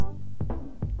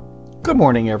Good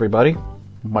morning, everybody.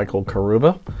 Michael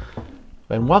Karuba,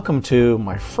 and welcome to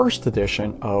my first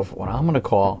edition of what I'm going to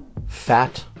call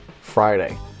Fat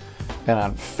Friday. And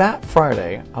on Fat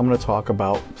Friday, I'm going to talk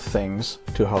about things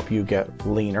to help you get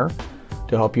leaner,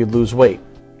 to help you lose weight.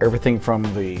 Everything from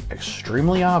the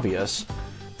extremely obvious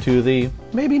to the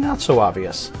maybe not so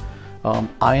obvious.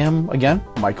 I am, again,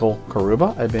 Michael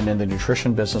Karuba. I've been in the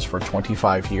nutrition business for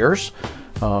 25 years.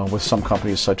 With some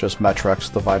companies such as Met-Rx,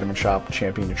 The Vitamin Shoppe,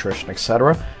 Champion Nutrition,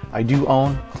 etc. I do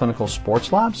own Clinical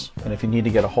Sports Labs, and if you need to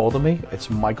get a hold of me,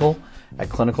 it's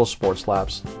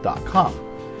michael@clinicalsportslabs.com.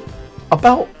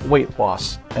 About weight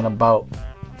loss and about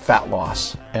fat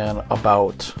loss and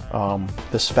about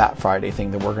this Fat Friday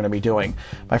thing that we're going to be doing.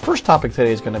 My first topic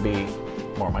today is going to be,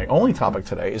 or my only topic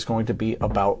today is going to be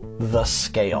about the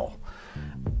scale.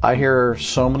 I hear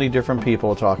so many different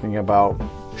people talking about,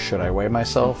 should I weigh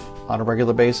myself on a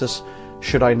regular basis?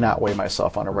 Should I not weigh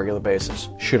myself on a regular basis?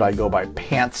 Should I go by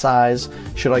pant size?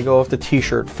 Should I go if the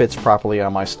t-shirt fits properly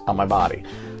on my body?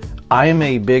 I am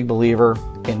a big believer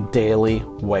in daily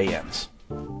weigh-ins.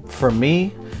 For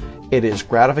me, it is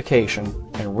gratification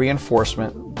and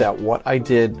reinforcement that what I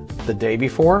did the day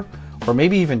before, or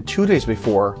maybe even 2 days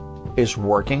before, is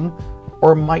working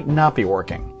or might not be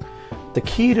working. The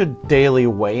key to daily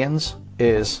weigh-ins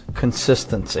is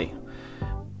consistency.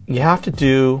 You have to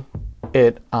do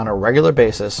it on a regular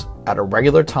basis, at a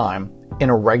regular time, in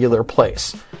a regular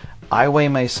place. I weigh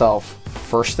myself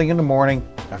first thing in the morning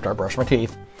after I brush my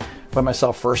teeth. Weigh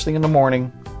myself first thing in the morning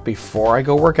before I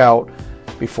go work out,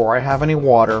 before I have any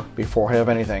water, before I have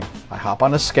anything. I hop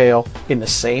on the scale in the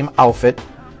same outfit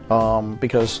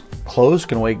because clothes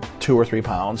can weigh 2 or 3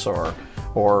 pounds or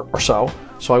so.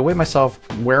 So I weigh myself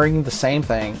wearing the same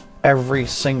thing every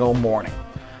single morning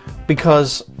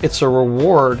because it's a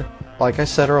reward, like I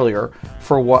said earlier,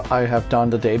 for what I have done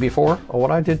the day before or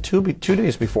what I did two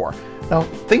days before. Now,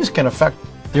 things can affect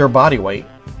your body weight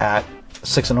at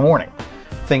 6 in the morning.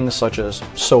 Things such as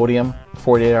sodium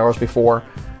 48 hours before,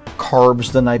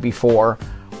 carbs the night before,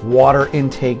 water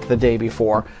intake the day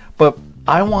before. But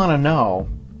I want to know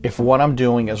if what I'm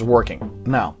doing is working.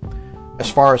 Now,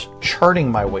 as far as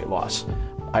charting my weight loss,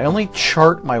 I only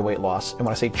chart my weight loss, and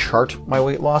when I say chart my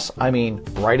weight loss, I mean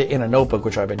write it in a notebook,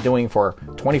 which I've been doing for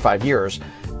 25 years.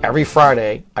 Every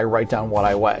Friday, I write down what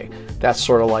I weigh. That's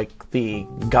sort of like the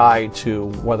guide to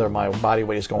whether my body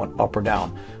weight is going up or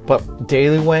down. But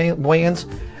daily weigh-ins,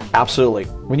 absolutely.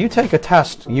 When you take a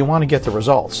test, you want to get the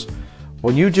results.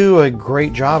 When you do a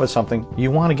great job at something, you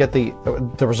want to get the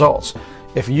results.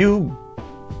 If you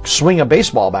swing a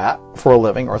baseball bat for a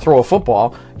living or throw a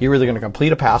football, you're either going to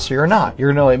complete a pass or you're not. You're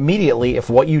going to know immediately if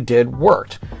what you did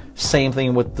worked. Same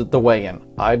thing with the weigh-in.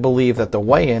 I believe that the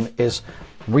weigh-in is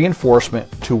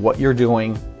reinforcement to what you're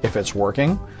doing if it's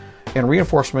working, and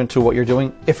reinforcement to what you're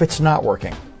doing if it's not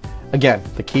working. Again,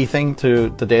 the key thing to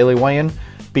the daily weigh-in,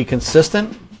 be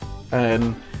consistent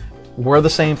and wear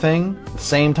the same thing,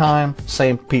 same time,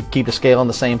 keep the scale in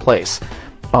the same place.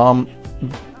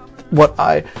 What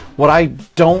I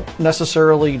don't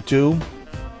necessarily do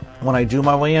when I do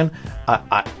my weigh-in,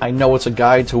 I know it's a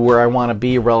guide to where I want to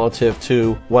be relative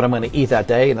to what I'm going to eat that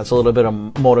day, and that's a little bit of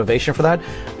motivation for that.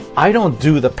 I don't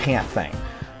do the pant thing.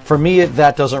 For me,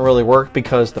 that doesn't really work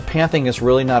because the pant thing is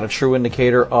really not a true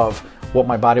indicator of what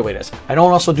my body weight is. I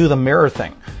don't also do the mirror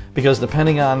thing because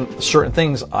depending on certain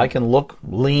things, I can look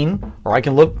lean or I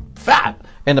can look fat.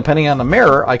 And depending on the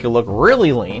mirror, I could look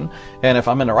really lean. And if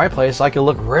I'm in the right place, I could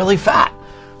look really fat.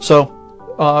 So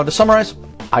to summarize,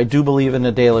 I do believe in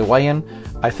the daily weigh-in.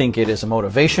 I think it is a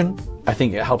motivation. I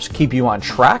think it helps keep you on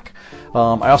track.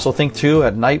 I also think, too,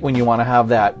 at night when you want to have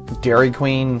that Dairy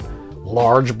Queen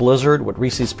large blizzard with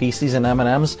Reese's Pieces and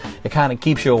M&Ms, it kind of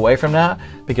keeps you away from that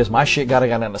because my shit got to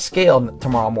get on the scale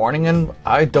tomorrow morning and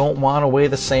I don't want to weigh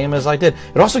the same as I did.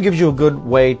 It also gives you a good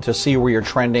way to see where you're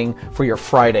trending for your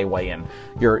Friday weigh-in,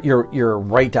 your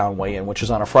write-down weigh-in, which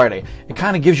is on a Friday. It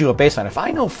kind of gives you a baseline. If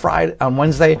I know Friday on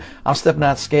Wednesday, I'm stepping on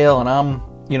that scale and I'm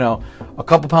a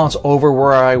couple pounds over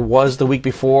where I was the week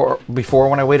before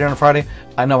when I weighed in on Friday,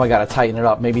 I know I got to tighten it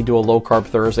up. Maybe do a low-carb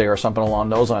Thursday or something along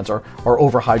those lines, or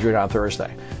overhydrate on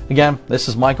Thursday. Again, this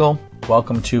is Michael.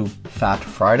 Welcome to Fat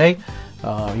Friday.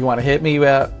 You want to hit me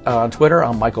on Twitter,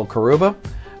 I'm Michael Karuba.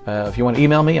 If you want to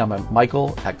email me, I'm at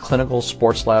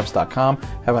michael@clinicalsportslabs.com.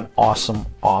 Have an awesome,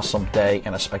 awesome day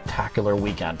and a spectacular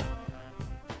weekend.